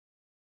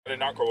Got a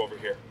narco over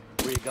here.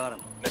 Where you got him?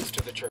 Next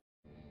to the church.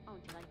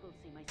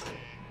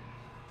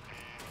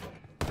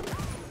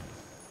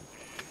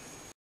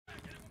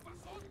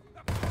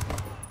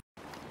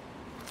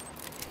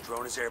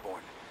 Drone is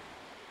airborne.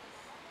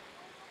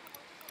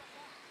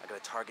 I got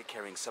a target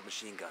carrying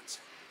submachine guns.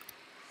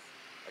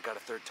 I got a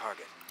third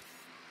target.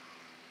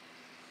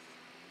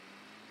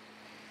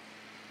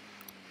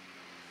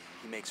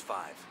 He makes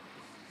 5.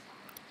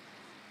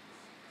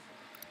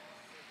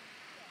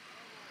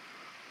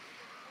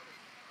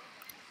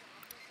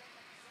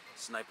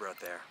 Sniper out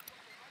there.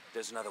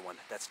 There's another one.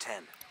 That's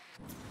 10.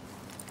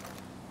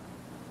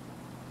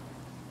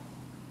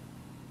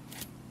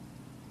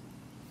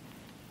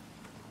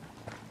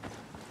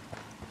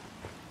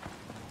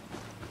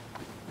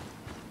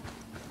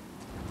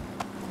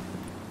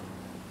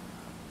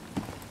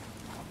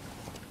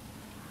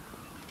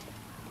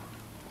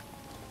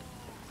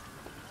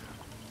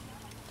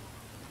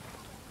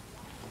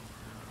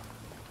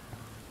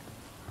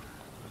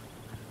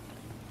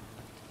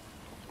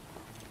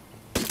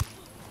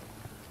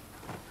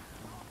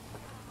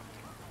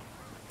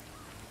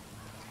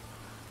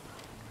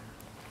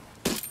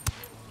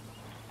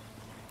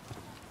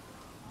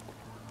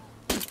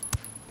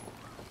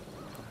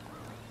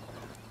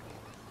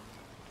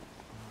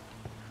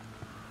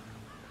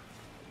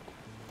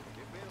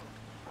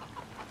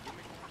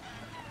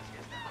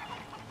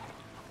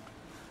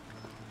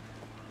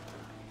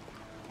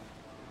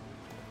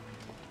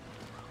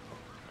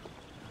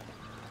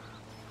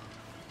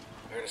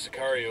 There's a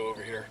Sicario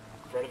over here,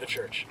 in front of the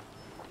church.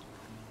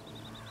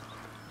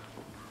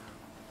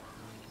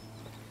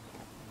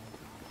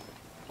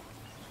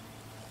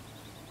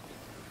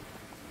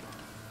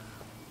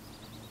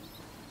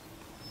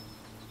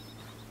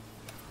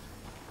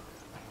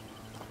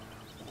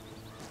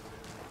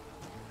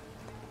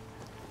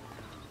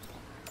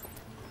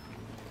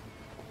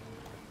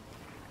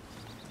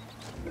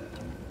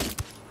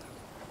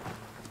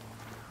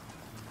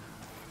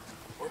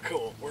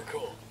 We're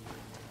cool.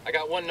 I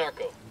got one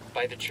narco.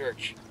 By the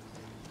church.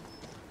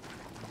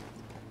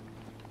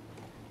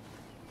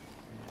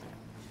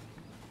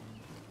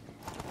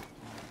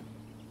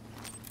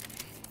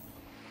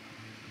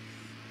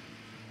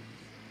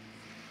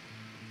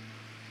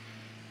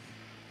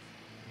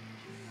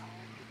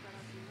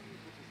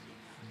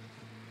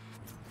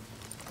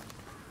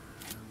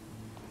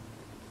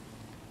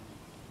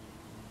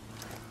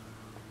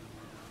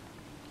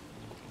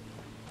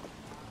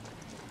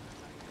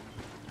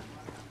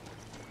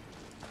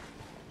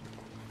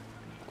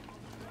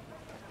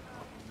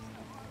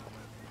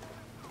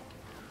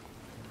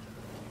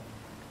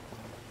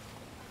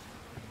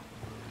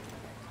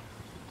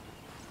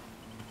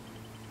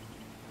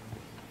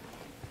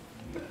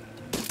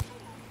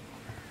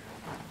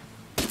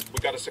 We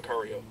got a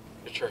Sicario.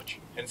 The church.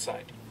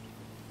 Inside.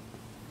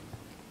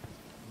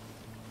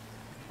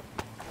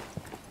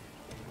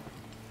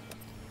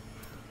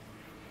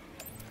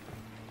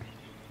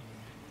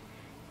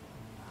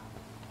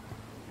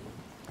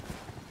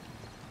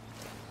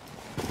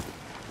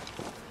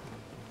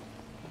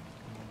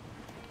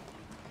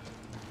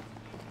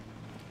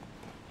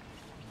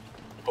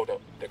 Hold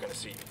up. They're gonna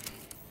see you.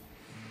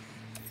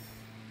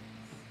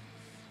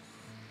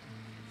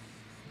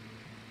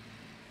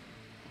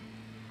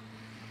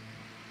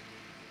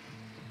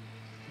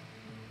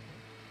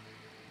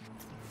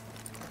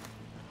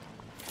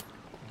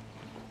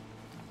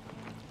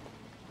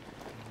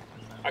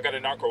 I got a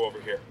narco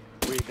over here.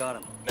 Where you got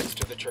him? Next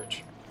to the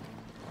church.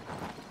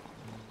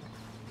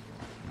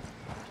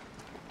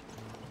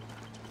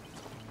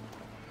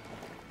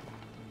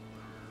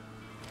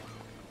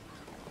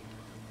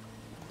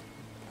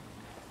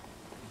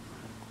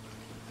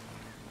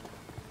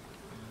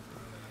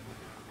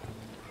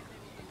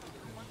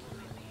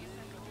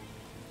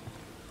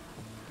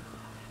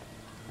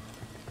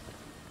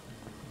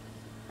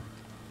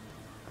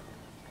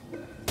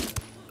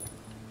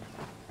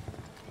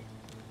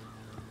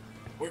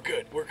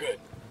 We're good.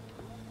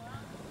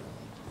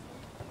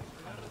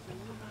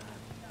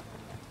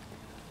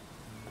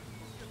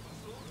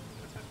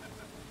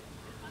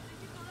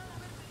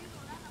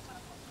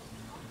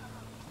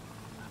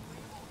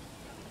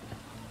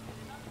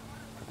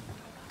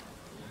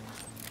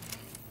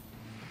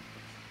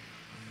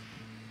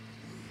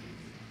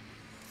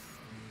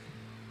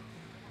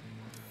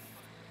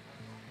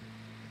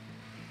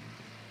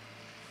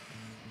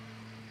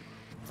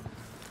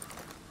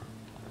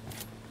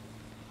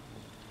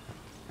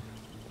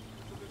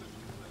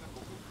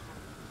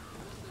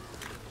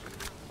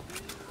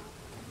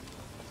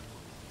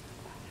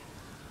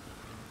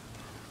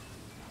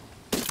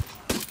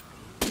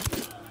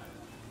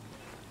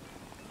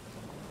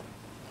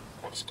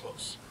 That was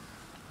close.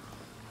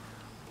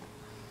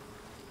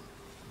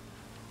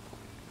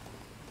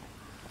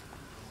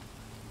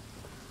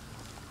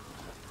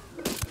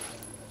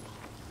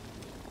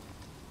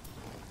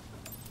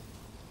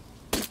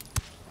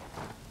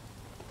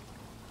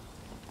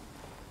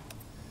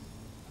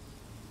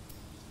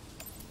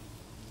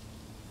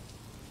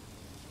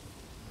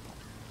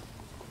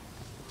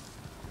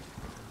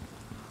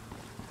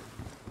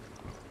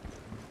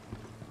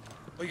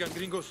 Oigan,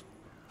 gringos,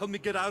 help me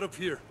get out of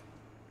here.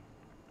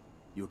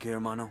 You okay,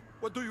 hermano?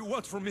 What do you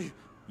want from me?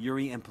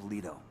 Yuri and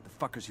Polito, the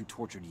fuckers who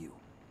tortured you.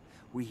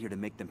 We're here to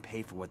make them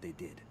pay for what they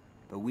did.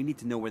 But we need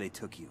to know where they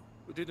took you.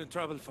 We didn't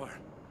travel far.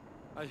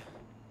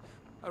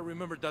 I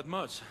remember that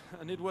much,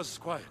 and it was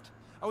quiet.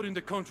 Out in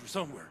the country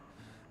somewhere.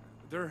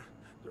 There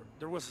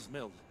was a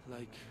smell,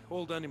 like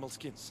old animal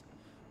skins.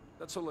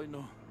 That's all I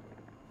know.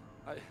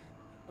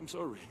 I'm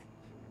sorry.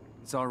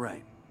 It's all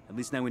right. At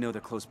least now we know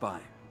they're close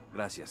by.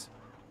 Gracias.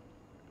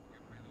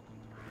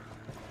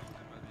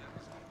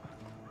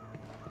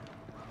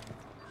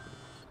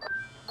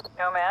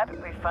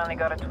 Nomad, we finally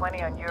got a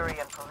 20 on Yuri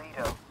and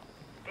Polito.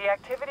 The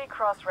activity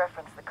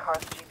cross-referenced the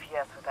car's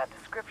GPS with that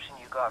description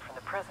you got from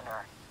the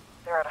prisoner.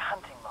 They're at a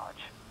hunting lodge.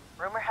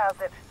 Rumor has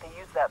it they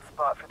use that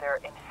spot for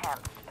their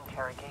enhanced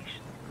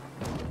interrogation.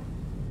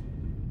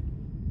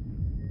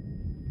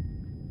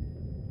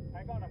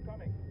 Hang on, I'm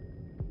coming.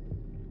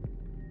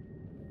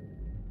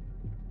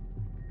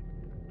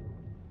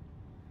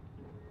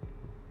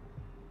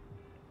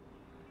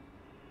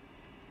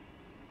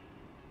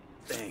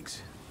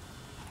 Thanks.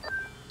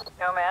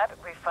 Nomad,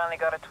 we finally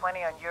got a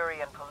 20 on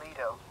Yuri and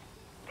Polito.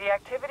 The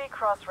activity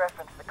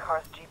cross-referenced the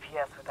car's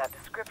GPS with that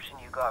description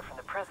you got from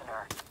the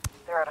prisoner.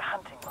 They're at a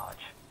hunting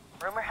lodge.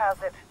 Rumor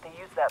has it they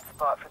use that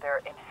spot for their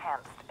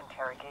enhanced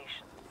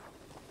interrogations.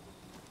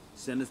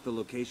 Send us the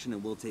location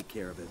and we'll take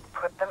care of it.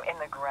 Put them in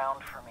the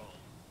ground for me.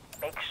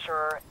 Make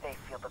sure they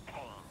feel the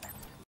pain.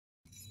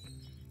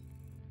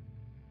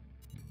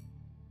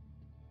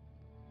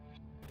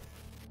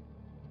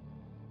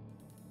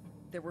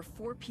 There were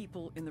 4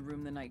 people in the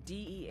room the night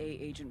DEA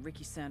agent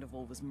Ricky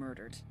Sandoval was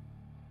murdered.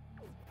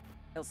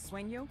 El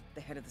Sueño,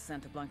 the head of the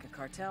Santa Blanca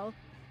cartel,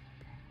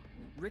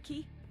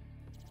 Ricky,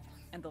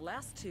 and the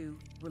last 2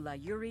 were La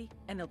Yuri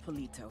and El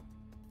Polito.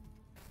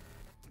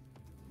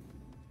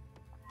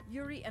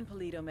 Yuri and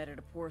Polito met at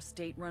a poor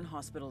state-run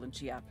hospital in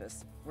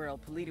Chiapas, where El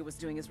Polito was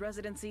doing his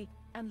residency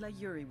and La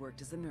Yuri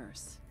worked as a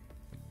nurse.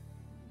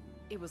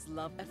 It was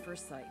love at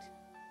first sight.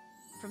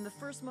 From the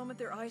first moment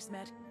their eyes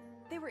met,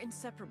 they were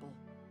inseparable.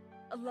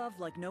 A love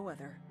like no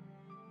other.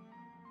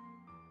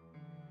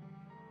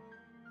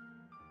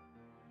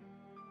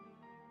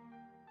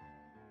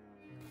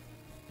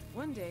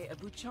 One day, a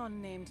buchon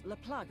named La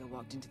Plaga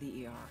walked into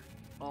the ER,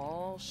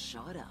 all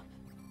shot up.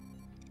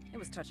 It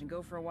was touch and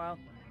go for a while,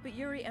 but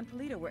Yuri and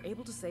Polito were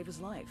able to save his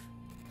life.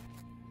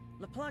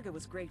 La Plaga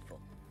was grateful.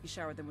 He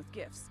showered them with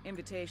gifts,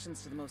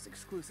 invitations to the most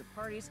exclusive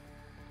parties,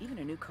 even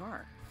a new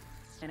car.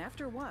 And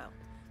after a while,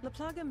 La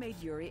Plaga made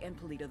Yuri and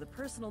Polito the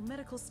personal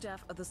medical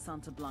staff of the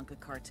Santa Blanca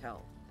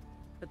cartel.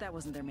 But that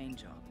wasn't their main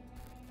job.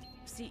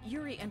 See,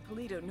 Yuri and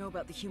Polito know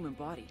about the human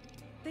body.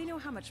 They know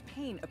how much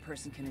pain a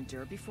person can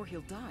endure before he'll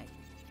die.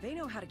 They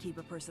know how to keep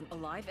a person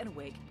alive and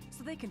awake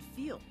so they can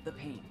feel the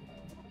pain.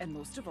 And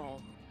most of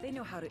all, they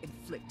know how to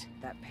inflict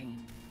that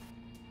pain.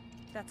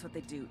 That's what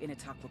they do in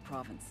Itacua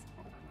province.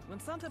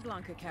 When Santa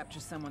Blanca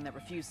captures someone that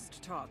refuses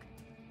to talk,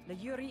 the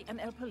Yuri and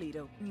El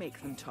Polito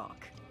make them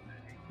talk.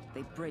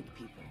 They break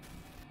people.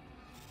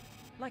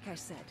 Like I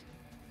said,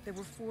 there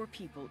were 4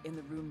 people in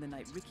the room the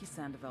night Ricky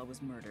Sandoval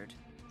was murdered.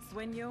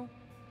 Sueño,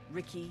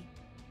 Ricky,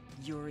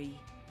 Yuri,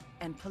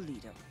 and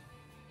Polito.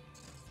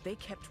 They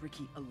kept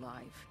Ricky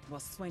alive while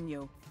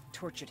Sueño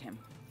tortured him.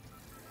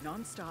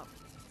 Non-stop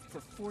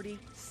for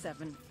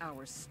 47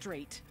 hours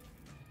straight.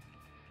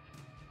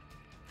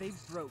 They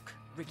broke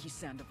Ricky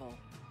Sandoval.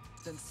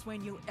 Then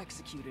Sueño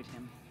executed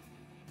him.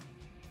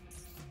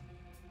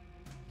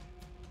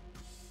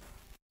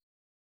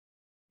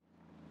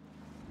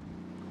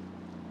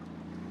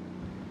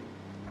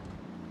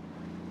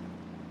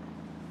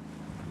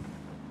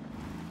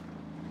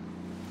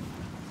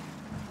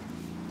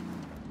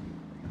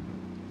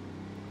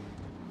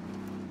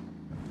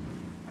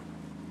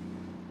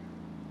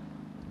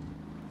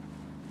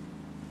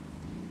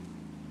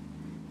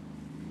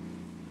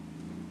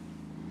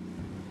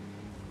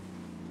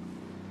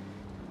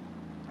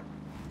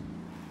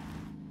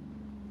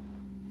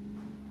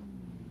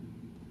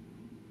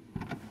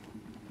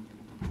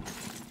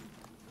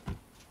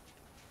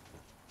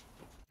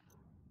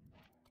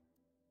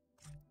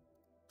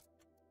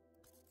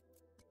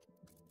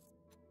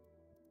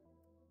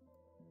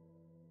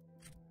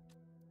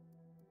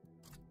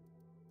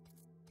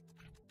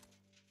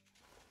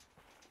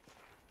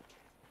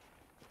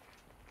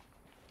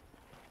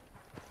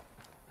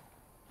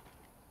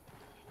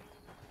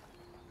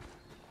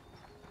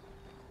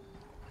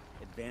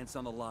 Advance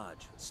on the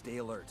lodge. Stay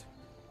alert.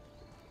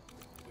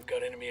 We've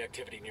got enemy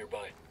activity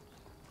nearby.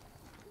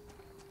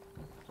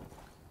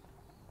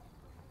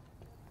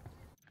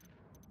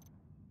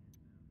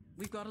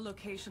 We've got a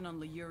location on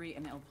La Yuri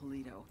and El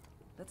Polito.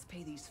 Let's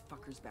pay these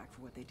fuckers back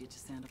for what they did to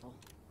Sandoval.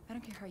 I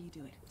don't care how you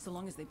do it, so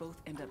long as they both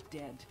end up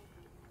dead.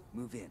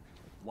 Move in.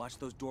 Watch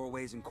those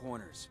doorways and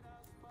corners.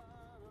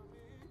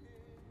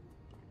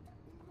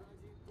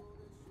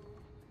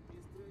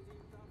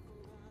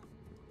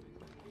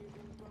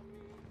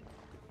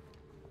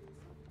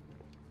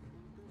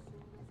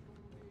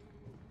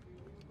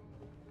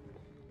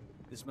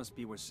 This must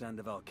be where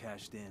Sandoval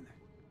cashed in.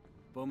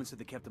 Bowman said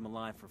they kept him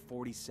alive for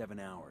 47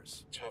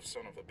 hours. Tough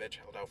son of a bitch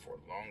held out for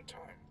a long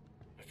time.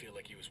 I feel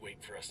like he was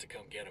waiting for us to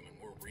come get him, and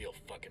we're real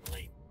fucking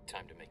late.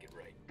 Time to make it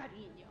right.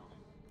 Cariño,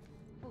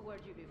 who were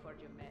you before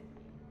you met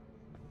me?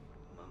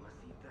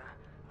 Mamacita,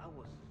 I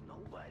was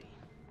nobody.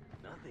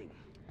 Nothing.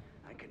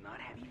 I could not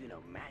have even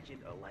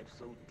imagined a life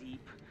so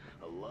deep,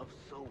 a love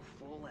so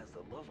full as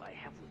the love I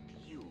have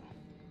with you.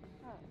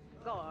 Oh,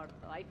 Gordo,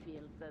 I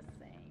feel the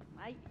same.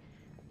 I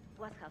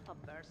was half a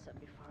person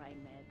before I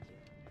met you.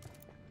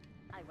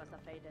 I was a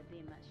faded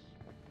image,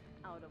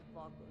 out of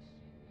focus,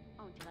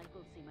 until I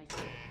could see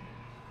myself.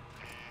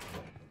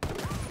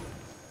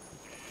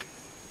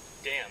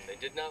 Damn, they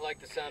did not like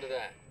the sound of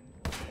that.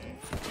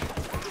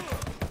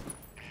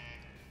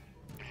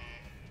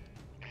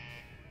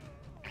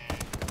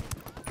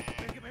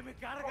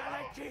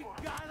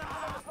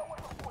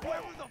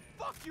 Whoever the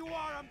fuck you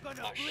are, I'm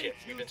gonna Oh shit,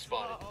 we've been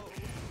spotted.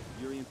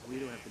 Yuri and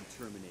Polito have been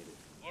terminated.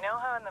 You know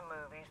how in the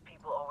movies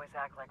people always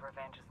act like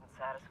revenge isn't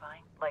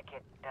satisfying? Like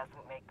it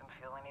doesn't make them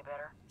feel any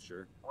better?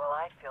 Sure. Well,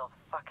 I feel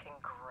fucking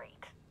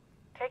great.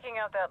 Taking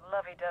out that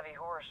lovey-dovey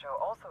horror show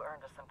also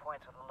earned us some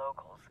points with the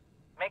locals.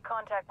 Make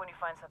contact when you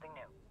find something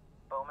new.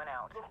 Bowman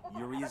out.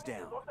 Yuri is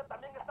down.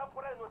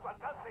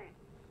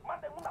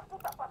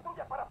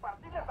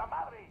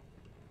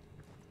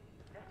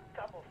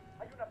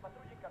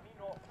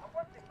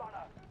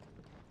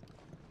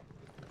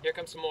 Here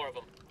comes some more of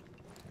them.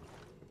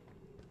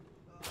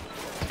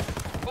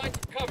 Find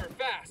some cover,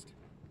 fast!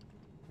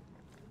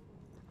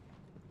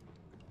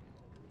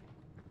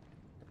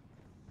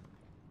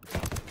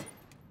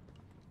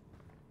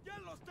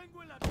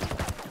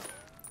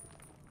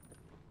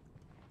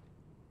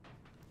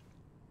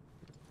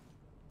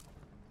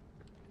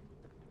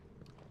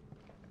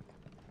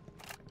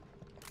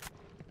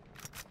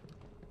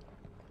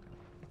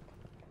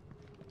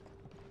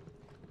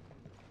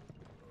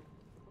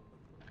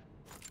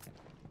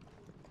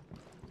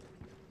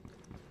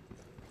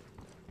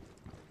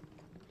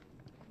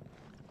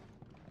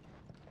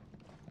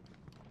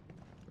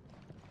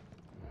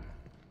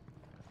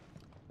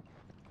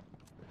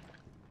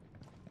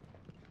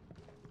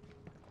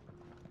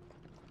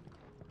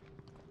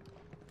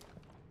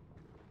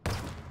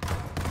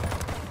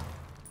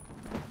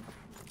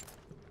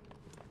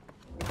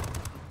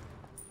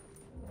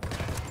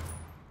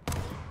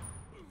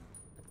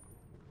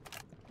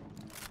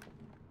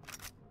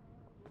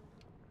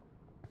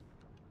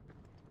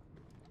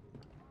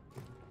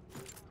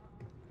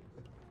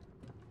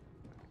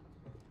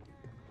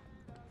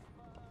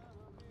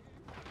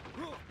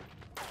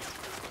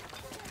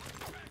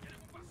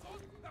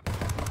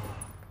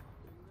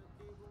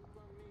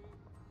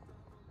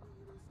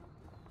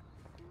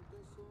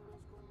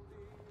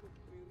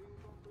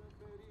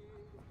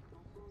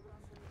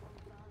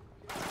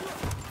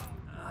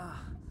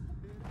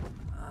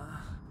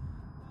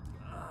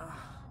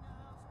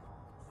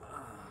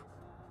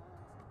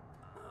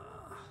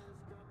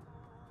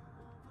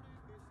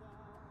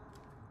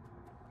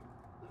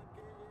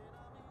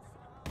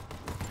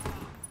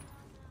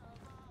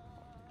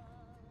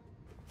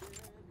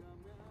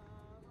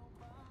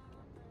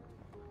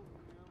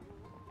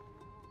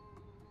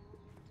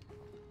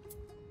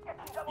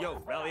 Yo,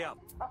 rally up.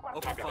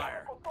 Open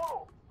fire.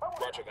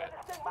 Roger that.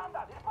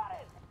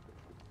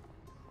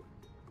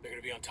 They're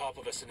gonna be on top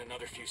of us in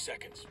another few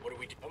seconds. What do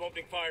we do? I'm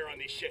opening fire on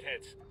these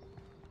shitheads.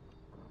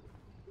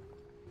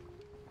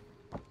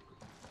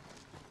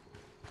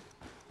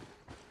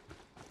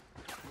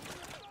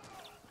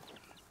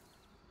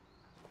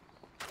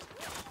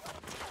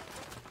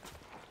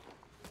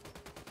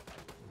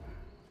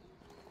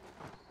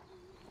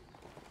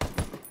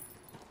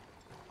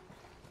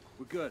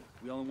 We're good.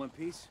 We all in one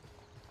piece?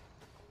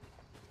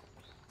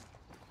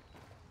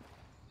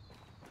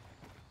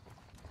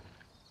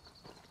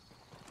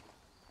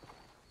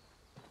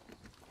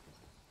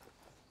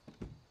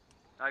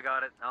 I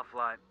got it. I'll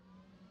fly.